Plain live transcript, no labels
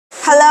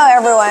Hello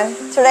everyone!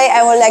 Today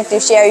I would like to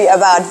share you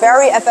about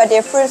very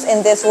effective fruits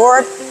in this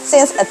world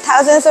since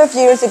thousands of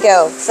years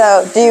ago.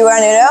 So, do you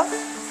want to know?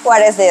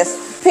 What is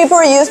this?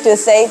 People used to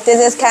say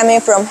this is coming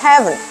from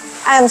heaven.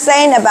 I'm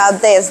saying about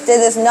this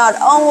is not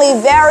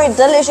only very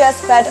delicious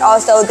but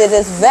also this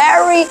is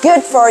very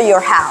good for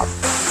your health.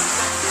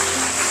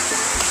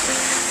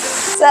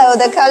 So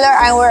the color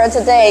I'm wearing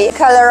today,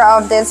 color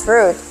of this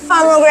fruit,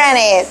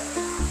 pomegranate.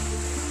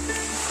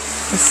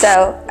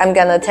 So I'm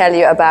gonna tell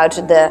you about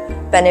the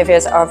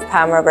benefits of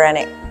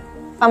pomegranate.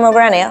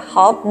 Pomegranate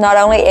help not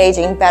only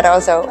aging but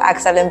also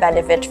excellent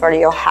benefit for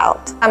your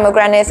health.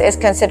 Pomegranate is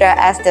considered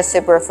as the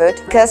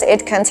superfood because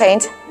it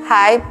contains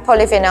high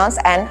polyphenols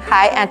and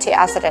high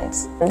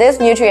antioxidants. These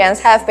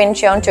nutrients have been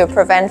shown to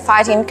prevent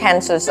fighting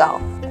cancer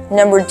cells.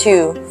 Number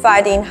 2,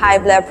 fighting high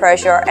blood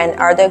pressure and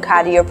other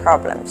cardio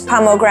problems.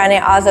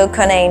 Pomegranate also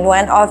contains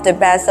one of the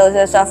best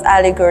sources of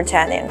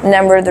L-glutathione.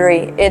 Number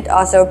 3, it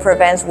also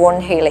prevents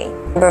wound healing.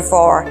 Number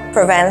 4,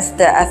 prevents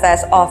the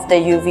effects of the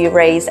UV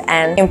rays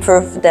and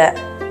improves the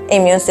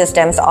immune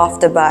systems of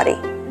the body.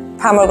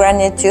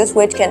 Pomegranate juice,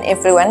 which can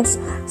influence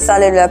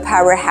cellular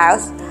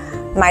powerhouse,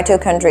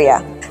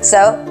 mitochondria.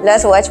 So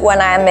let's watch when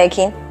I am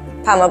making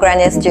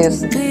pomegranate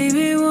juice.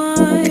 Baby,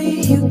 why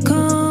you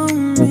call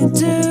me?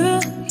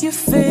 Do you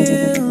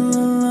feel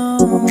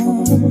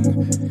alone?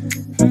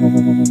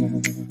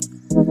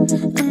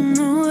 I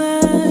know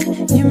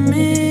that you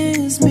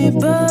miss me,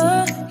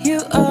 but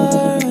you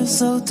are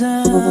so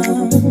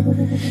dumb.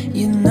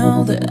 You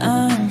know that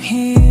I'm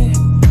here.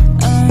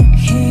 I'm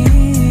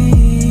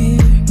here.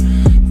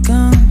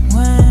 Come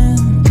when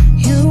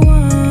you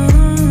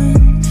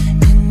want.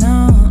 You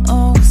know I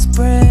always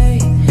pray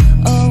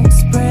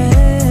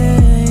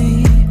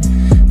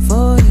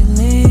for your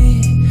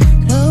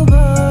little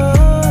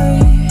boy.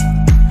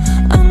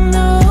 I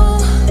know,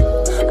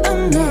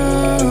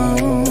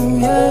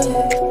 yeah.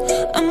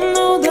 I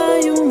know that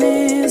you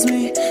miss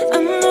me. I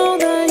know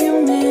that you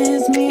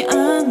miss me. I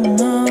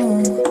know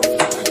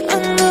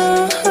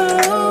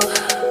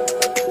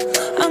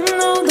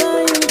that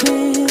you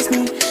miss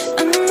me. I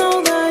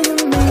know that you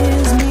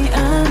miss me. I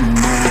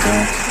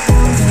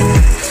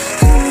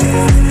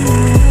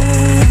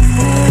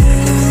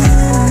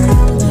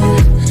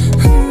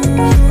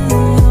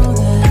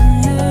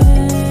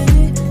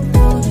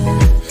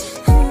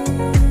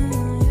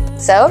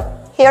So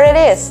here it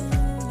is,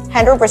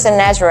 100%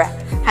 natural,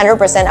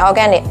 100%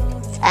 organic,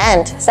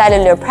 and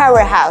cellular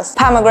powerhouse.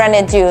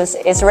 Pomegranate juice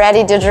is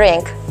ready to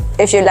drink.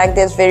 If you like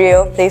this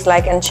video, please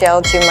like and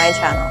share to my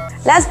channel.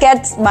 Let's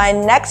get my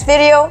next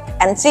video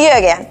and see you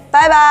again.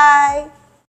 Bye bye!